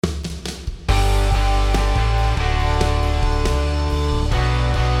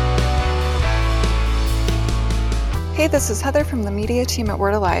this is Heather from the media team at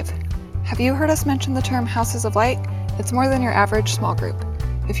Word Alive. Have you heard us mention the term Houses of Light? It's more than your average small group.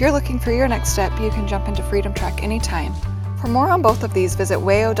 If you're looking for your next step, you can jump into Freedom Track anytime. For more on both of these, visit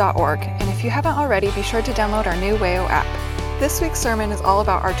wayo.org, and if you haven't already, be sure to download our new Wayo app. This week's sermon is all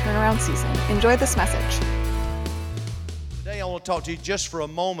about our turnaround season. Enjoy this message. Today I want to talk to you just for a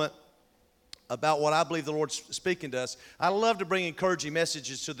moment about what I believe the Lord's speaking to us. I love to bring encouraging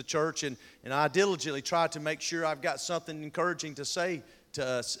messages to the church, and I diligently try to make sure I've got something encouraging to say to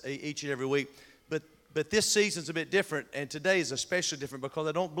us each and every week. But this season's a bit different, and today is especially different because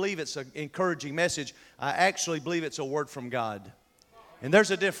I don't believe it's an encouraging message. I actually believe it's a word from God. And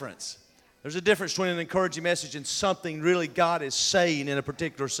there's a difference. There's a difference between an encouraging message and something really God is saying in a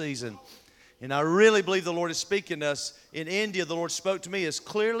particular season. And I really believe the Lord is speaking to us. In India, the Lord spoke to me as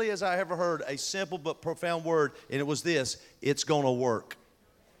clearly as I ever heard a simple but profound word, and it was this: it's going to work.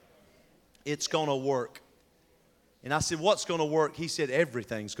 It's going to work. And I said, what's going to work? He said,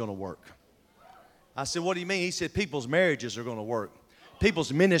 everything's going to work. I said, what do you mean? He said, people's marriages are going to work.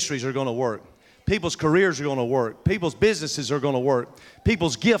 People's ministries are going to work. People's careers are going to work. People's businesses are going to work.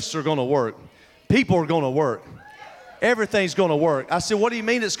 People's gifts are going to work. People are going to work. Everything's going to work. I said, what do you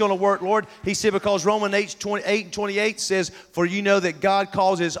mean it's going to work, Lord? He said, because Romans 8:28 says, for you know that God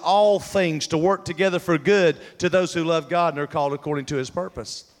causes all things to work together for good to those who love God and are called according to His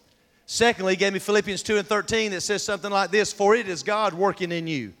purpose. Secondly, he gave me Philippians 2:13 that says something like this: for it is God working in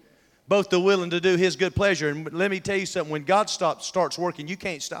you, both the willing to do His good pleasure. And let me tell you something, when God starts working, you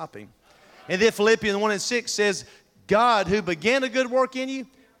can't stop Him. And then Philippians 1:6 says, God who began a good work in you,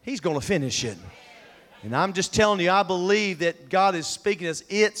 He's going to finish it. And I'm just telling you, I believe that God is speaking to us.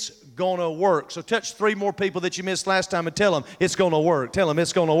 It's going to work. So touch 3 more people that you missed last time and tell them it's going to work. Tell them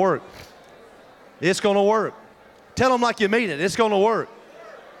it's going to work. It's going to work. Tell them like you mean it. It's going to work.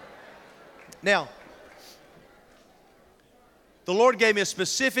 Now, the Lord gave me a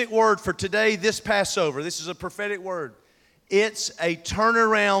specific word for today, this Passover. This is a prophetic word. It's a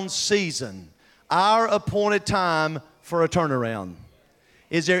turnaround season. Our appointed time for a turnaround.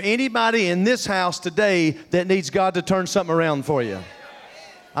 Is there anybody in this house today that needs God to turn something around for you?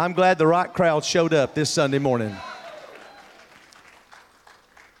 I'm glad the right crowd showed up this Sunday morning.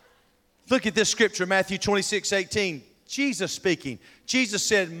 Look at this scripture, Matthew 26:18. Jesus speaking. Jesus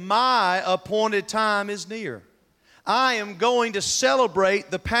said, my appointed time is near. I am going to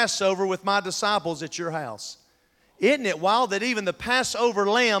celebrate the Passover with my disciples at your house. Isn't it wild that even the Passover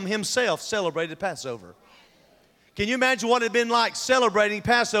lamb himself celebrated Passover? Can you imagine what it had been like celebrating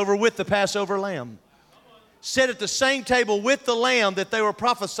Passover with the Passover lamb? Sat at the same table with the lamb that they were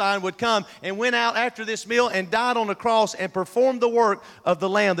prophesying would come, and went out after this meal and died on the cross and performed the work of the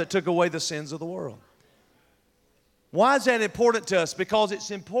lamb that took away the sins of the world. Why is that important to us? Because it's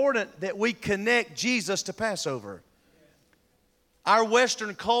important that we connect Jesus to Passover. Our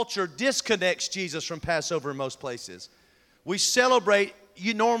Western culture disconnects Jesus from Passover in most places. We celebrate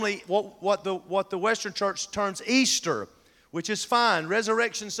normally what the Western church terms Easter, which is fine,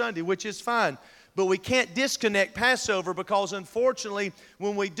 Resurrection Sunday, which is fine. But we can't disconnect Passover because, unfortunately,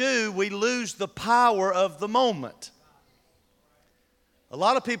 when we do, we lose the power of the moment. A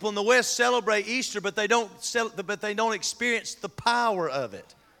lot of people in the West celebrate Easter, but they don't experience the power of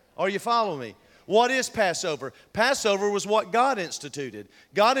it. Are you following me? What is Passover? Passover was what God instituted.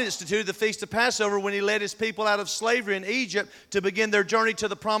 God instituted the Feast of Passover when He led His people out of slavery in Egypt to begin their journey to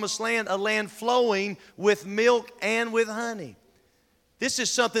the Promised Land, a land flowing with milk and with honey. This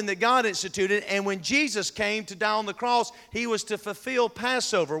is something that God instituted, and when Jesus came to die on the cross, He was to fulfill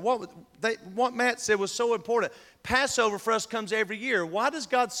Passover. What Matt said was so important. Passover for us comes every year. Why does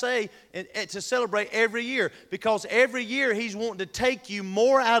God say to celebrate every year? Because every year He's wanting to take you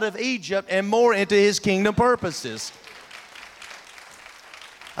more out of Egypt and more into His kingdom purposes.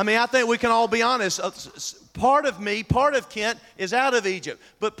 I mean, I think we can all be honest. Part of me, part of Kent is out of Egypt,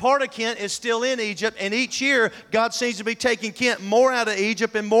 but part of Kent is still in Egypt, and each year God seems to be taking Kent more out of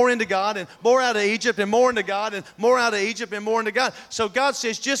Egypt and more into God, and more out of Egypt and more into God, and more out of Egypt and more into God. So God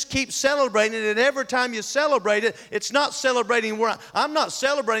says just keep celebrating it, and every time you celebrate it, it's not celebrating where I'm not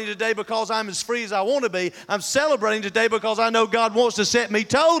celebrating today because I'm as free as I want to be. I'm celebrating today because I know God wants to set me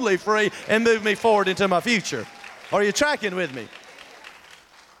totally free and move me forward into my future. Are you tracking with me?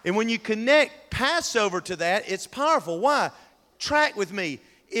 And when you connect Passover to that, it's powerful. Why? Track with me.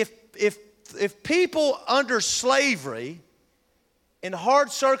 If people under slavery in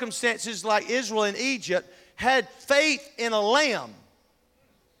hard circumstances like Israel and Egypt had faith in a lamb,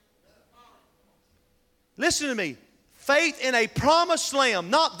 listen to me, faith in a promised lamb,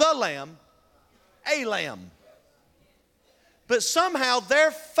 not the lamb, a lamb. But somehow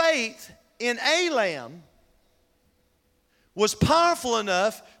their faith in a lamb was powerful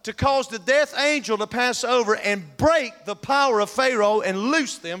enough to cause the death angel to pass over and break the power of Pharaoh and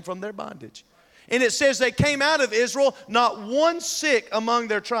loose them from their bondage. And it says they came out of Israel, not one sick among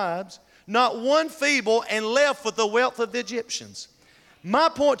their tribes, not one feeble, and left with the wealth of the Egyptians. My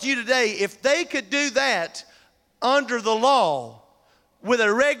point to you today, if they could do that under the law with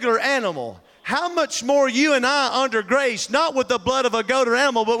a regular animal, how much more you and I under grace, not with the blood of a goat or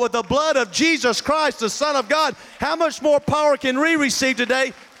animal, but with the blood of Jesus Christ, the Son of God, how much more power can we receive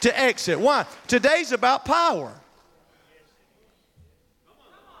today to exit? Why? Today's about power.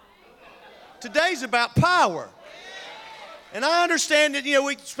 Today's about power. And I understand that,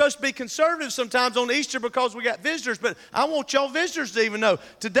 we're supposed to be conservative sometimes on Easter because we got visitors, but I want y'all visitors to even know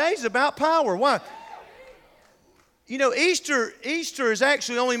today's about power. Why? Easter is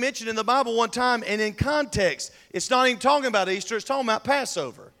actually only mentioned in the Bible one time, and in context, it's not even talking about Easter, it's talking about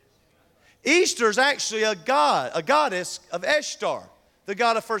Passover. Easter is actually a goddess of Ishtar, the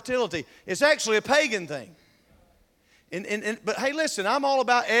god of fertility. It's actually a pagan thing. But hey, listen, I'm all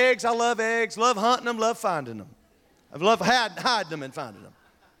about eggs. I love eggs, love hunting them, love finding them. I love hiding them and finding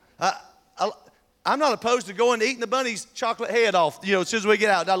them. I'm not opposed to going and eating the bunny's chocolate head off, as soon as we get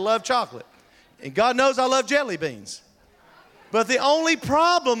out. I love chocolate. And God knows I love jelly beans. But the only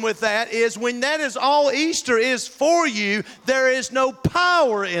problem with that is when that is all Easter is for you, there is no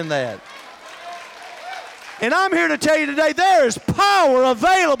power in that. And I'm here to tell you today, there is power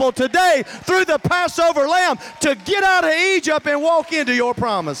available today through the Passover lamb to get out of Egypt and walk into your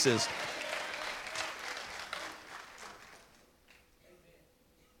promises.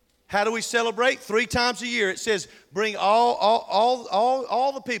 How do we celebrate? 3 times a year. It says, bring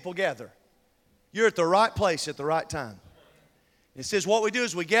all the people gather. You're at the right place at the right time. It says what we do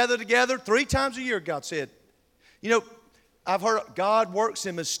is we gather together 3 times a year, God said. I've heard God works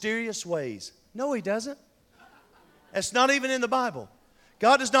in mysterious ways. No, He doesn't. That's not even in the Bible.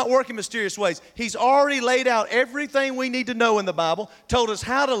 God does not work in mysterious ways. He's already laid out everything we need to know in the Bible, told us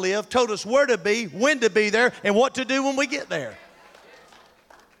how to live, told us where to be, when to be there, and what to do when we get there.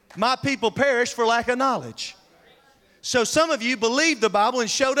 My people perish for lack of knowledge. So some of you believed the Bible and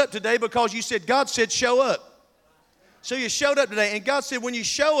showed up today because you said, God said show up. So you showed up today, and God said when you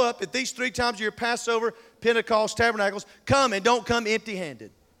show up at these 3 times a year, Passover, Pentecost, Tabernacles, come and don't come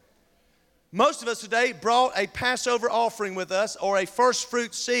empty-handed. Most of us today brought a Passover offering with us or a first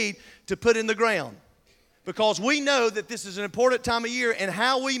fruit seed to put in the ground because we know that this is an important time of year, and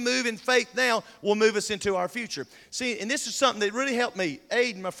how we move in faith now will move us into our future. See, and this is something that really helped me.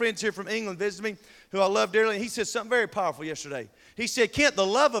 Aiden, my friend's here from England, visited me, who I love dearly, and he said something very powerful yesterday. He said, Kent, the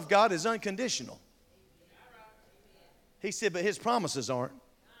love of God is unconditional. He said, but His promises aren't.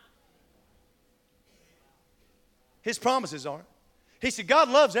 His promises aren't. He said, God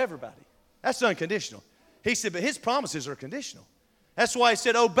loves everybody. That's unconditional. He said, but His promises are conditional. That's why He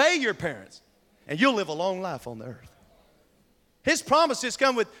said, obey your parents, and you'll live a long life on the earth. His promises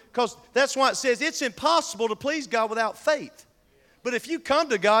come with, because that's why it says it's impossible to please God without faith. But if you come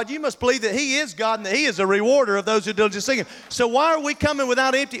to God, you must believe that He is God and that He is a rewarder of those who diligently seek Him. So why are we coming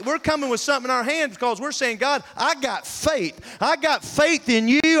without empty? We're coming with something in our hands because we're saying, God, I got faith. I got faith in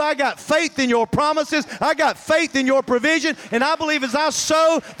You. I got faith in Your promises. I got faith in Your provision. And I believe as I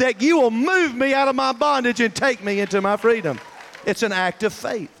sow that You will move me out of my bondage and take me into my freedom. It's an act of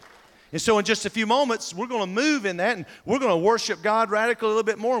faith. And so in just a few moments, we're going to move in that, and we're going to worship God radically a little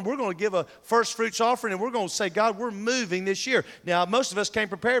bit more, and we're going to give a first fruits offering, and we're going to say, God, we're moving this year. Now, most of us came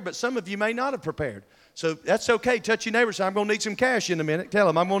prepared, but some of you may not have prepared. So that's okay. Touch your neighbor. Say, I'm going to need some cash in a minute. Tell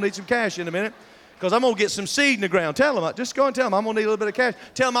them, I'm going to need some cash in a minute because I'm going to get some seed in the ground. Tell them. Just go and tell them, I'm going to need a little bit of cash.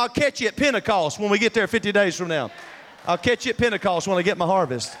 Tell them, I'll catch you at Pentecost when we get there 50 days from now. I'll catch you at Pentecost when I get my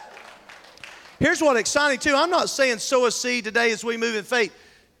harvest. Here's what's exciting, too. I'm not saying sow a seed today as we move in faith.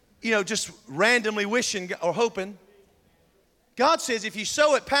 Just randomly wishing or hoping. God says if you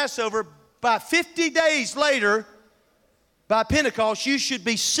sow at Passover, by 50 days later, by Pentecost, you should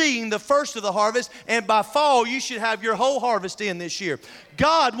be seeing the first of the harvest, and by fall, you should have your whole harvest in this year.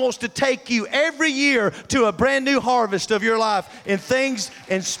 God wants to take you every year to a brand new harvest of your life in things,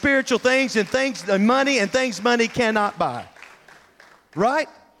 and spiritual things, and things, and things money cannot buy. Right?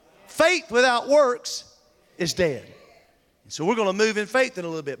 Faith without works is dead. So we're going to move in faith in a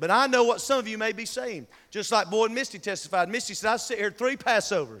little bit. But I know what some of you may be saying. Just like Boyd and Misty testified. Misty said, I sit here 3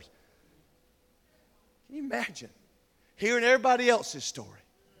 Passovers. Can you imagine hearing everybody else's story?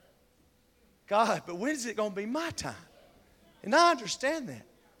 God, but when is it going to be my time? And I understand that.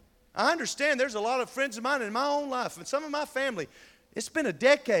 I understand there's a lot of friends of mine in my own life and some of my family. It's been a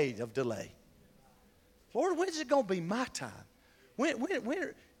decade of delay. Lord, when is it going to be my time? When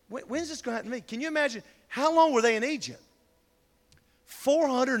is this going to happen to me? Can you imagine how long were they in Egypt?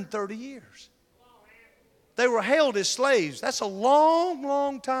 430 years. They were held as slaves. That's a long,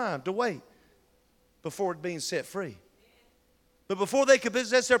 long time to wait before being set free. But before they could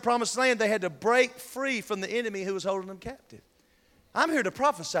possess their promised land, they had to break free from the enemy who was holding them captive. I'm here to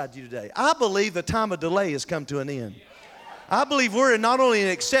prophesy to you today. I believe the time of delay has come to an end. I believe we're in not only an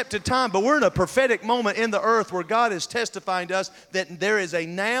accepted time, but we're in a prophetic moment in the earth where God is testifying to us that there is a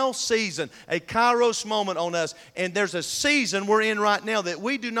now season, a kairos moment on us. And there's a season we're in right now that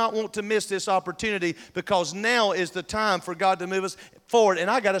we do not want to miss this opportunity, because now is the time for God to move us forward. And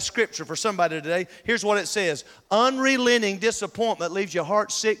I got a scripture for somebody today. Here's what it says. Unrelenting disappointment leaves your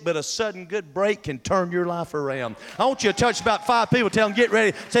heart sick, but a sudden good break can turn your life around. I want you to touch about 5 people. Tell them, get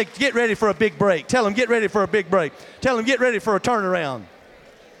ready. Say, get ready for a big break. Tell them, get ready for a big break. Tell them, get ready for a turnaround.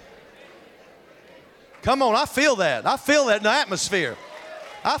 Come on, I feel that. I feel that in the atmosphere.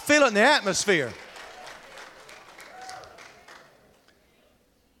 I feel it in the atmosphere.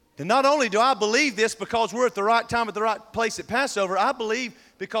 And not only do I believe this because we're at the right time at the right place at Passover, I believe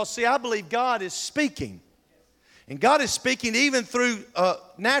because, I believe God is speaking. And God is speaking even through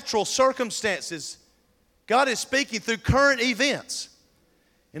natural circumstances. God is speaking through current events.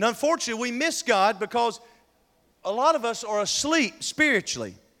 And unfortunately, we miss God because a lot of us are asleep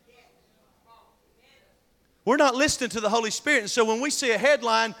spiritually. We're not listening to the Holy Spirit. And so when we see a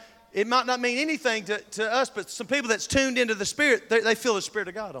headline, it might not mean anything to us, but some people that's tuned into the Spirit, they feel the Spirit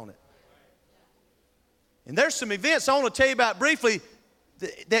of God on it. And there's some events I want to tell you about briefly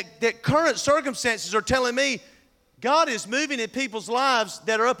that current circumstances are telling me God is moving in people's lives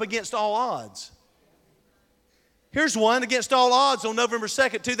that are up against all odds. Here's one. Against all odds, on November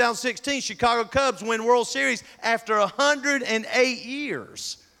 2nd, 2016, Chicago Cubs win World Series after 108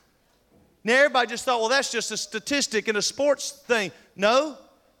 years. Now, everybody just thought, well, that's just a statistic and a sports thing. No,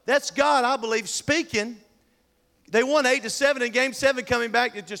 that's God, I believe, speaking. They won 8-7 in Game 7, coming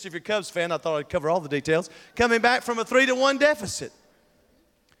back. Just if you're a Cubs fan, I thought I'd cover all the details. Coming back from a 3-1 deficit.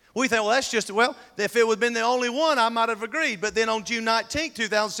 We think, well, if it would have been the only one, I might have agreed. But then on June 19,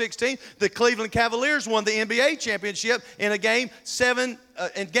 2016, the Cleveland Cavaliers won the NBA championship in Game 7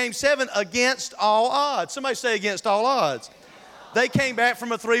 against all odds. Somebody say against all odds. They came back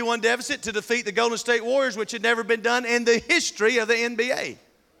from a 3-1 deficit to defeat the Golden State Warriors, which had never been done in the history of the NBA.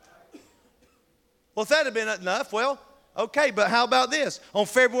 Well, if that had been enough, okay, but how about this? On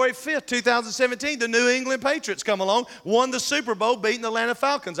February 5th, 2017, the New England Patriots come along, won the Super Bowl, beating the Atlanta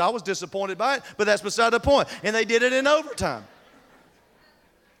Falcons. I was disappointed by it, but that's beside the point. And they did it in overtime.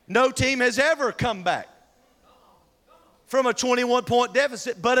 No team has ever come back from a 21-point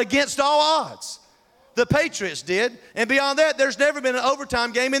deficit, but against all odds. The Patriots did. And beyond that, there's never been an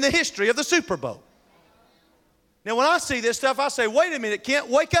overtime game in the history of the Super Bowl. Now, when I see this stuff, I say, wait a minute, Kent,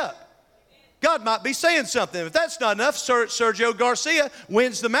 wake up. God might be saying something. If that's not enough, Sergio Garcia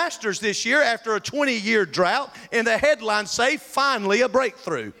wins the Masters this year after a 20-year drought, and the headlines say, finally a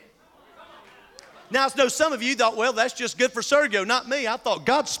breakthrough. Now, I know some of you thought, well, that's just good for Sergio, not me. I thought,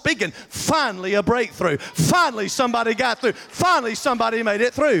 God's speaking, finally a breakthrough. Finally somebody got through. Finally somebody made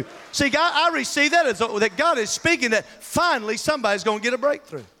it through. See, God, I receive that as that God is speaking that finally somebody's going to get a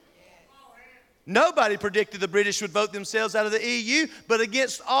breakthrough. Nobody predicted the British would vote themselves out of the EU, but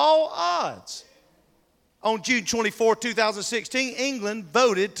against all odds. On June 24, 2016, England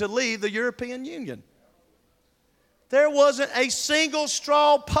voted to leave the European Union. There wasn't a single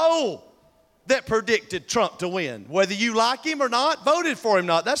straw poll that predicted Trump to win. Whether you like him or not, voted for him or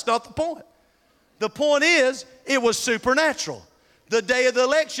not, that's not the point. The point is, it was supernatural. The day of the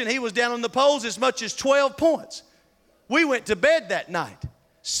election, he was down in the polls as much as 12 points. We went to bed that night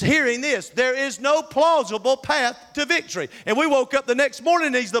hearing this, there is no plausible path to victory. And we woke up the next morning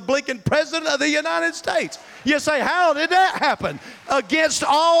and he's the blinking president of the United States. You say, how did that happen? Against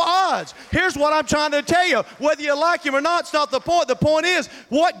all odds. Here's what I'm trying to tell you. Whether you like him or not, it's not the point. The point is,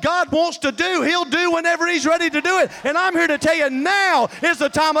 what God wants to do, he'll do whenever he's ready to do it. And I'm here to tell you, now is the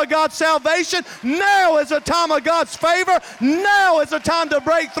time of God's salvation. Now is the time of God's favor. Now is the time to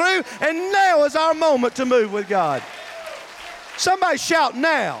break through. And now is our moment to move with God. Somebody shout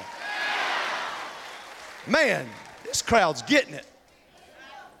now. Man, this crowd's getting it.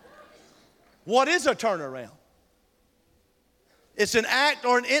 What is a turnaround? It's an act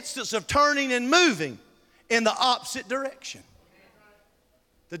or an instance of turning and moving in the opposite direction.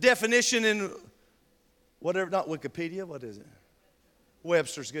 The definition in whatever, not Wikipedia, what is it?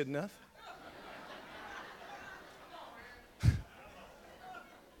 Webster's good enough.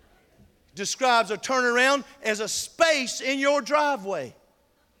 Describes a turnaround as a space in your driveway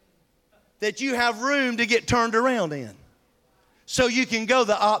that you have room to get turned around in so you can go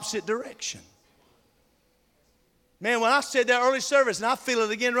the opposite direction. Man, when I said that early service, and I feel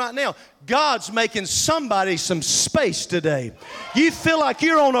it again right now, God's making somebody some space today. You feel like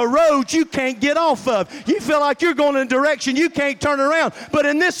you're on a road you can't get off of. You feel like you're going in a direction you can't turn around. But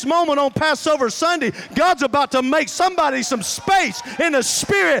in this moment on Passover Sunday, God's about to make somebody some space in the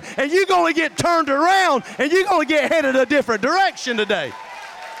spirit, and you're going to get turned around, and you're going to get headed a different direction today.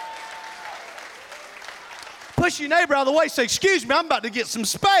 Push your neighbor out of the way. Say, excuse me, I'm about to get some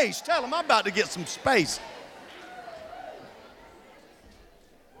space. Tell him I'm about to get some space.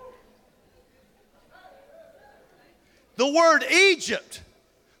 The word Egypt,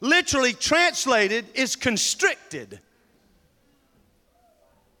 literally translated, is constricted.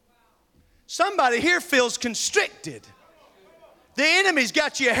 Somebody here feels constricted. The enemy's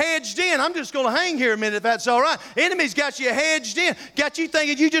got you hedged in. I'm just going to hang here a minute if that's all right. The enemy's got you hedged in. Got you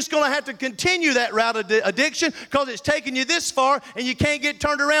thinking you're just going to have to continue that route of addiction because it's taken you this far and you can't get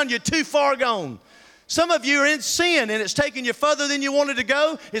turned around. You're too far gone. Some of you are in sin and it's taken you further than you wanted to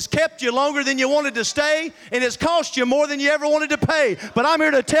go. It's kept you longer than you wanted to stay. And it's cost you more than you ever wanted to pay. But I'm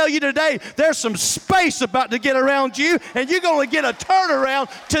here to tell you today, there's some space about to get around you. And you're going to get a turnaround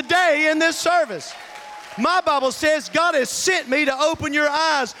today in this service. My Bible says God has sent me to open your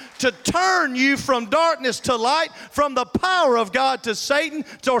eyes, to turn you from darkness to light, from the power of God to Satan,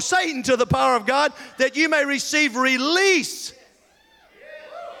 or Satan to the power of God, that you may receive release.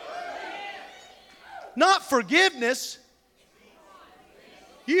 Not forgiveness.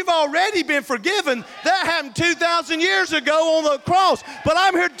 You've already been forgiven. That happened 2,000 years ago on the cross. But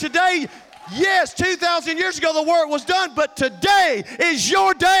I'm here today. Yes, 2,000 years ago the work was done, but today is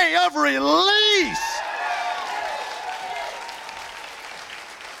your day of release.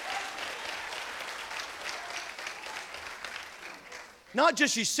 Not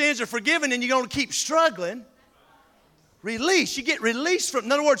just your sins are forgiven and you're going to keep struggling. Release. You get released from,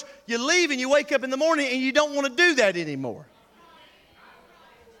 in other words, you leave and you wake up in the morning and you don't want to do that anymore.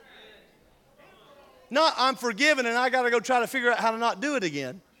 Not, I'm forgiven and I got to go try to figure out how to not do it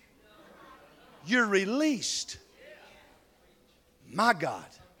again. You're released. My God.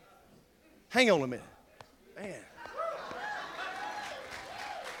 Hang on a minute. Man.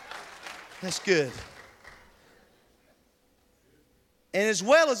 That's good. And as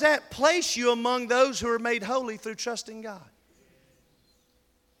well as that, place you among those who are made holy through trusting God.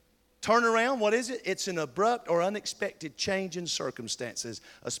 Turn around, what is it? It's an abrupt or unexpected change in circumstances,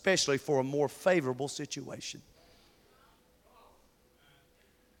 especially for a more favorable situation.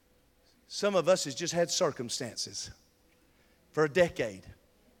 Some of us has just had circumstances for a decade.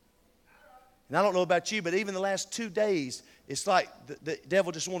 And I don't know about you, but even the last 2 days, it's like the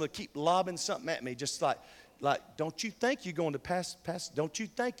devil just want to keep lobbing something at me, just like, don't you think you're going to pass? Don't you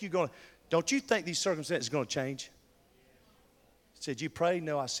think these circumstances are going to change? I said, you pray?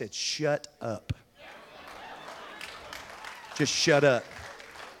 No, I said, shut up. Just shut up.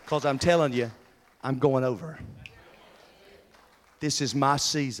 Because I'm telling you, I'm going over. This is my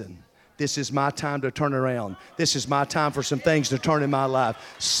season. This is my time to turn around. This is my time for some things to turn in my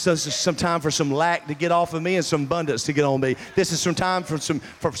life. So this is some time for some lack to get off of me and some abundance to get on me. This is some time for some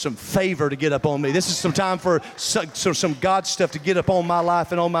favor to get up on me. This is some time for some God stuff to get up on my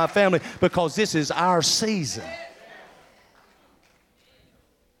life and on my family, because this is our season.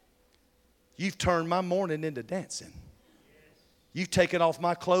 You've turned my morning into dancing. You've taken off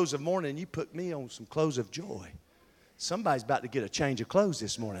my clothes of mourning and you put me on some clothes of joy. Somebody's about to get a change of clothes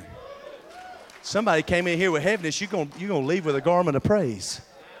this morning. Somebody came in here with heaviness, you're going to leave with a garment of praise.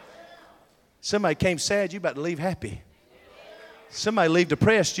 Somebody came sad, you're about to leave happy. Somebody leave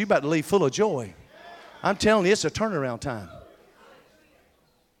depressed, you're about to leave full of joy. I'm telling you, it's a turnaround time.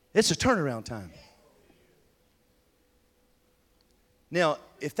 It's a turnaround time. Now,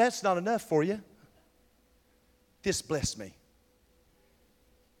 if that's not enough for you, this blessed me.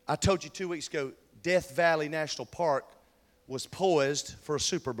 I told you 2 weeks ago, Death Valley National Park was poised for a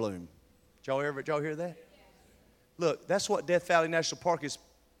super bloom. Did y'all hear that? Look, that's what Death Valley National Park is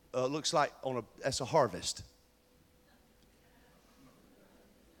looks like that's a harvest.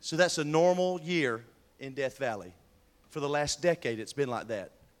 So that's a normal year in Death Valley. For the last decade, it's been like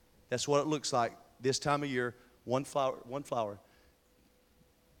that. That's what it looks like this time of year, one flower.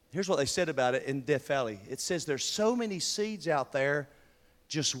 Here's what they said about it in Death Valley. It says there's so many seeds out there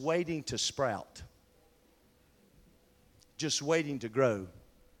just waiting to sprout. Just waiting to grow.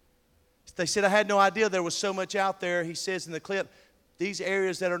 They said, I had no idea there was so much out there. He says in the clip, these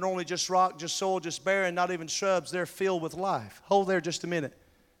areas that are normally just rock, just soil, just barren, not even shrubs, they're filled with life. Hold there just a minute.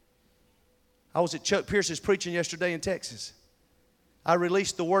 I was at Chuck Pierce's preaching yesterday in Texas. I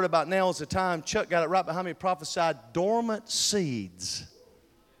released the word about now is the time. Chuck got it right behind me, prophesied dormant seeds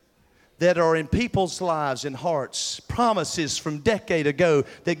that are in people's lives and hearts, promises from decade ago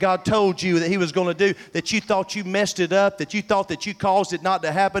that God told you that He was going to do, that you thought you messed it up, that you thought that you caused it not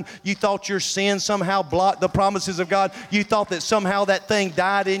to happen, you thought your sin somehow blocked the promises of God, you thought that somehow that thing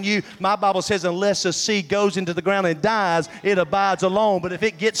died in you. My Bible says unless a seed goes into the ground and dies, it abides alone. But if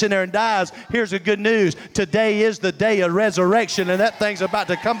it gets in there and dies, here's the good news. Today is the day of resurrection, and that thing's about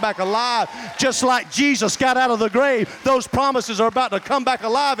to come back alive. Just like Jesus got out of the grave, those promises are about to come back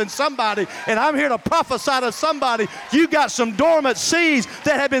alive in somebody. And I'm here to prophesy to somebody. You got some dormant seeds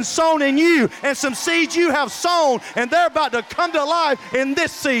that have been sown in you, and some seeds you have sown, and they're about to come to life in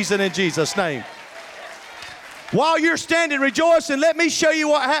this season in Jesus' name. While you're standing rejoicing, let me show you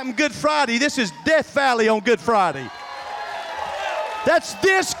what happened Good Friday. This is Death Valley on Good Friday. That's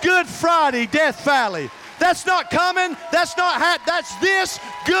this Good Friday, Death Valley. That's not coming. That's not that's this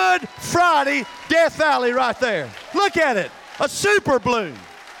Good Friday, Death Valley right there. Look at it. A super bloom.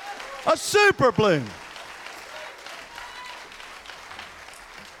 A super bloom.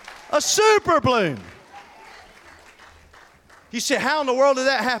 A super bloom. You say, how in the world did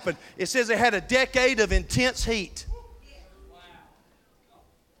that happen? It says they had a decade of intense heat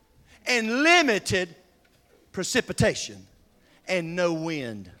and limited precipitation and no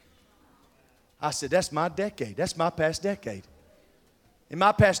wind. I said, that's my decade. That's my past decade. In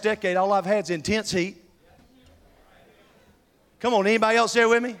my past decade, all I've had is intense heat. Come on, anybody else there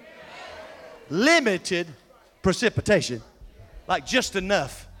with me? Limited precipitation, like just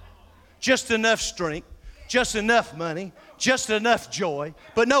enough strength, just enough money, just enough joy,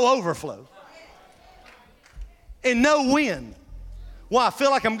 but no overflow. And no wind. Why? I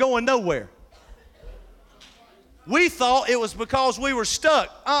feel like I'm going nowhere. We thought it was because we were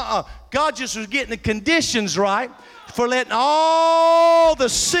stuck. God just was getting the conditions right for letting all the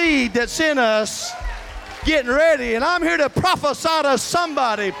seed that's in us getting ready. And I'm here to prophesy to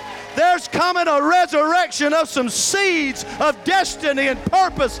somebody. There's coming a resurrection of some seeds of destiny and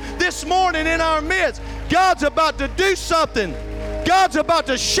purpose this morning in our midst. God's about to do something. God's about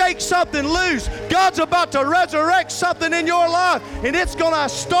to shake something loose. God's about to resurrect something in your life. And it's going to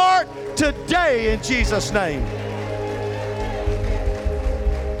start today in Jesus' name.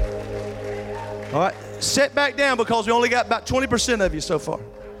 All right, sit back down because we only got about 20% of you so far.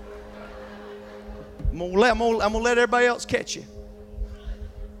 I'm gonna let everybody else catch you.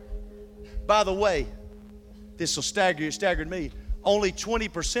 By the way, this will stagger you, it staggered me. Only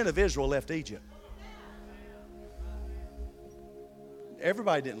 20% of Israel left Egypt.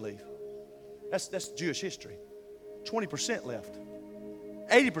 Everybody didn't leave. That's Jewish history. 20% left.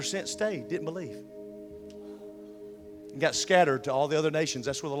 80% stayed, didn't believe. And got scattered to all the other nations.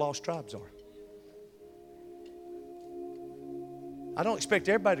 That's where the lost tribes are. I don't expect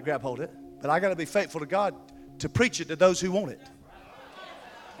everybody to grab hold of it, but I got to be faithful to God to preach it to those who want it.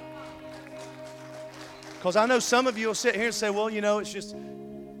 Because I know some of you will sit here and say, well, you know, it's just,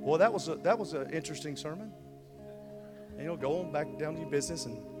 well, that was an interesting sermon. And you'll go on back down to your business,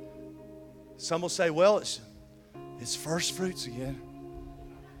 and some will say, well, it's first fruits again.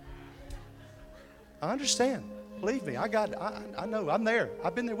 I understand. Believe me, I know, I'm there.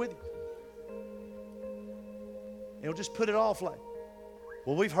 I've been there with you. And you'll just put it off like,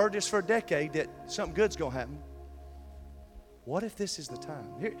 well, we've heard this for a decade that something good's going to happen. What if this is the time?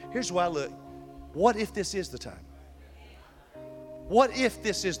 Here's why I look. What if this is the time? What if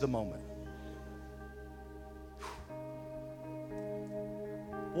this is the moment?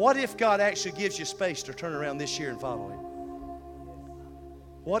 What if God actually gives you space to turn around this year and follow Him?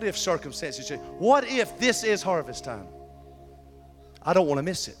 What if circumstances change? What if this is harvest time? I don't want to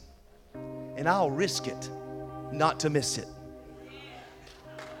miss it. And I'll risk it not to miss it.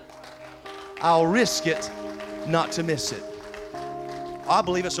 I'll risk it not to miss it. I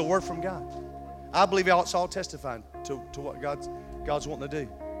believe it's a word from God. I believe it's all testifying to what God's wanting to do.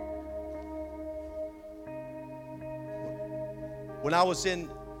 When I was in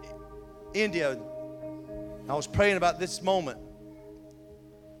India, I was praying about this moment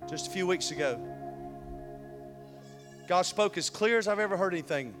just a few weeks ago. God spoke as clear as I've ever heard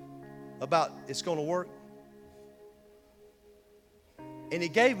anything about it's going to work. And He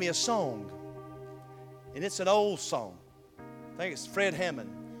gave me a song. And it's an old song. I think it's Fred Hammond.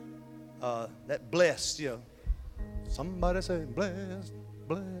 That blessed, you know. Somebody say, blessed,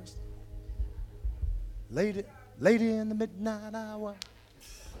 blessed. Lady in the midnight hour.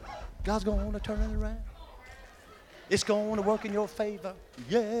 God's going to turn it around. It's going to work in your favor.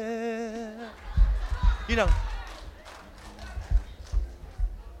 Yeah. You know.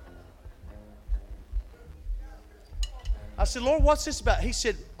 I said, Lord, what's this about? He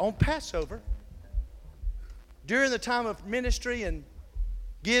said, on Passover, during the time of ministry and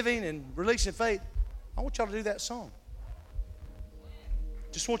giving and releasing faith, I want y'all to do that song.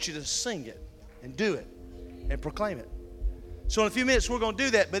 Just want you to sing it and do it and proclaim it. So in a few minutes we're going to do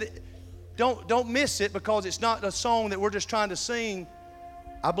that, but don't miss it, because it's not a song that we're just trying to sing.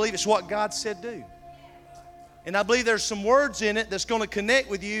 I believe it's what God said do. And I believe there's some words in it that's going to connect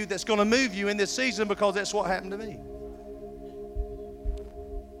with you, that's going to move you in this season, because that's what happened to me.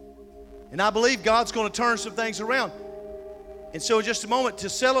 And I believe God's going to turn some things around. And so in just a moment,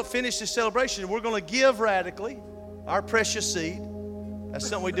 to finish this celebration, we're going to give radically our precious seed. That's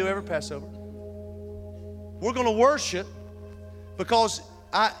something we do every Passover. We're going to worship, because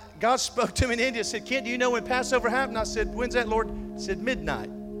God spoke to me in India, said, Kent, do you know when Passover happened? I said, when's that, Lord? He said, midnight.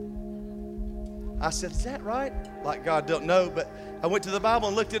 I said, is that right? Like God don't know, but I went to the Bible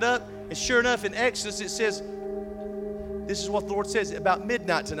and looked it up, and sure enough, in Exodus it says, this is what the Lord says, about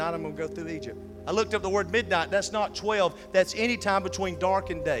midnight tonight I'm going to go through Egypt. I looked up the word midnight. That's not 12. That's any time between dark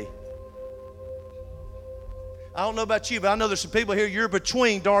and day. I don't know about you, but I know there's some people here, you're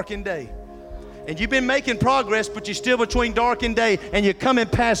between dark and day. And you've been making progress, but you're still between dark and day, and you're coming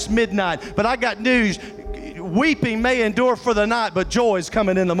past midnight. But I got news. Weeping may endure for the night, but joy is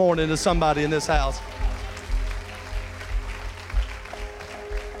coming in the morning to somebody in this house.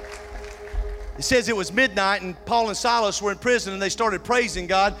 It says it was midnight, and Paul and Silas were in prison, and they started praising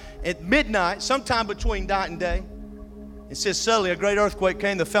God at midnight, sometime between night and day. It says suddenly a great earthquake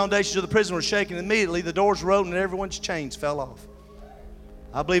came. The foundations of the prison were shaken. Immediately the doors were opened, and everyone's chains fell off.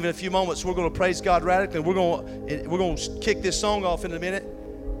 I believe in a few moments we're going to praise God radically. We're going to kick this song off in a minute,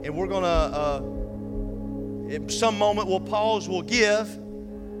 and we're going to, in some moment we'll pause, we'll give,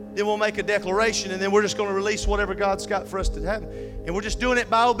 then we'll make a declaration, and then we're just going to release whatever God's got for us to happen. And we're just doing it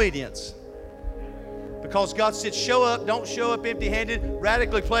by obedience. Because God said, show up, don't show up empty-handed,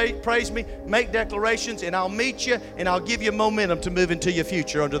 radically praise me, make declarations, and I'll meet you, and I'll give you momentum to move into your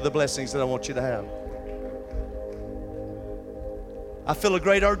future under the blessings that I want you to have. I feel a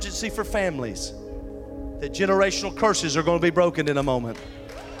great urgency for families, that generational curses are going to be broken in a moment.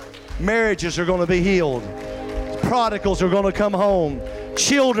 Marriages are going to be healed. Prodigals are going to come home.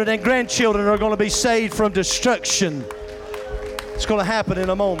 Children and grandchildren are going to be saved from destruction. It's going to happen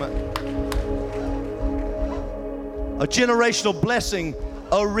in a moment. A generational blessing,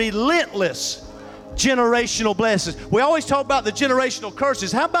 a relentless generational blessings. We always talk about the generational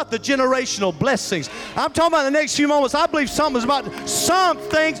curses. How about the generational blessings? I'm talking about the next few moments. I believe something's about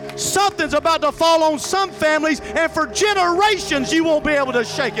to fall on some families, and for generations you won't be able to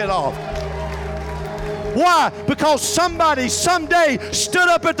shake it off. Why? Because somebody someday stood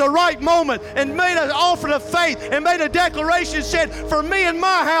up at the right moment and made an offer of faith and made a declaration and said, for me and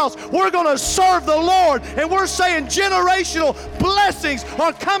my house, we're going to serve the Lord. And we're saying generational blessings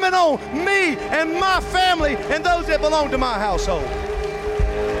are coming on me and my family and those that belong to my household.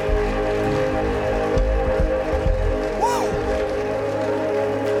 Whoa.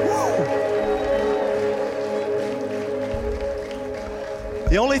 Whoa.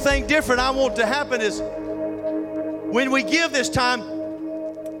 The only thing different I want to happen is, when we give this time,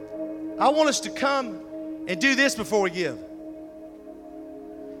 I want us to come and do this before we give.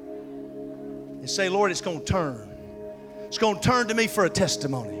 And say, Lord, it's going to turn. It's going to turn to me for a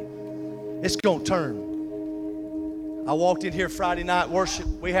testimony. It's going to turn. I walked in here Friday night worship.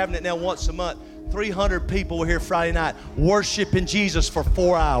 We're having it now once a month. 300 people were here Friday night worshiping Jesus for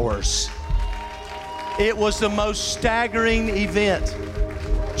 4 hours. It was the most staggering event.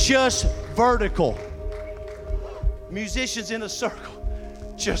 Just vertical. Musicians in a circle,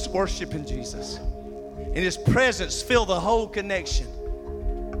 just worshiping Jesus. And His presence filled the whole connection.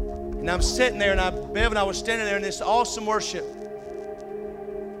 And I'm sitting there, and Bev and I were standing there in this awesome worship.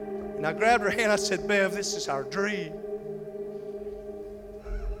 And I grabbed her hand, I said, Bev, this is our dream.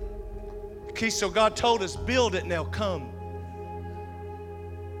 Okay, so God told us, build it, now come.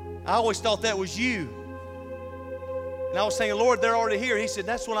 I always thought that was you. And I was saying, Lord, they're already here. He said,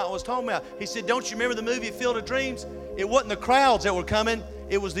 that's what I was talking about. He said, don't you remember the movie Field of Dreams? It wasn't the crowds that were coming.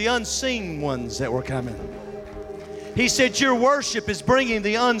 It was the unseen ones that were coming. He said, your worship is bringing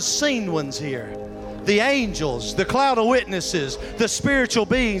the unseen ones here. The angels, the cloud of witnesses, the spiritual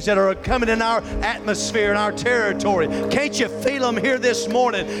beings that are coming in our atmosphere, in our territory. Can't you feel them here this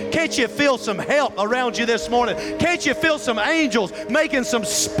morning? Can't you feel some help around you this morning? Can't you feel some angels making some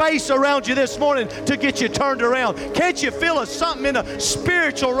space around you this morning to get you turned around? Can't you feel something in the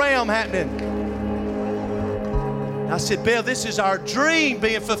spiritual realm happening? I said, Bev, this is our dream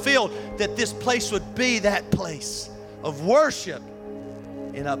being fulfilled, that this place would be that place of worship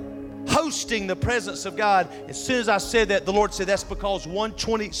and hosting the presence of God. As soon as I said that, the Lord said, that's because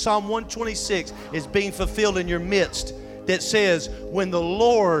Psalm 126 is being fulfilled in your midst. that says, when the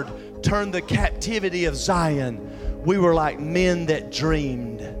Lord turned the captivity of Zion, we were like men that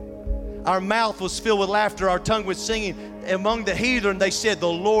dreamed. Our mouth was filled with laughter, our tongue was singing. Among the heathen, they said, the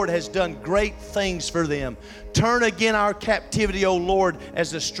Lord has done great things for them. Turn again our captivity, O Lord,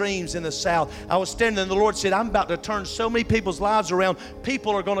 as the streams in the south. I was standing there and the Lord said, I'm about to turn so many people's lives around.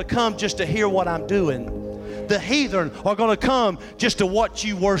 People are going to come just to hear what I'm doing. The heathen are going to come just to watch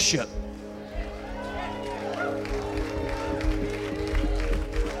you worship.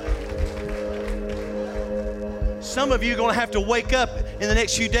 Some of you are going to have to wake up in the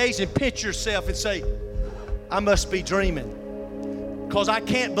next few days and pinch yourself and say, I must be dreaming. Because I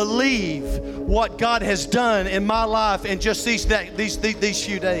can't believe what God has done in my life in just these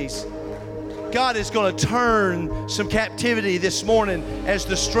few days. God is going to turn some captivity this morning as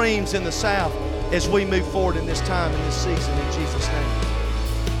the streams in the south as we move forward in this time, in this season, in Jesus' name.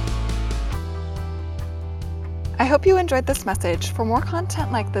 I hope you enjoyed this message. For more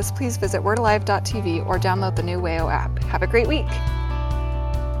content like this, please visit wordalive.tv or download the new WAYO app. Have a great week.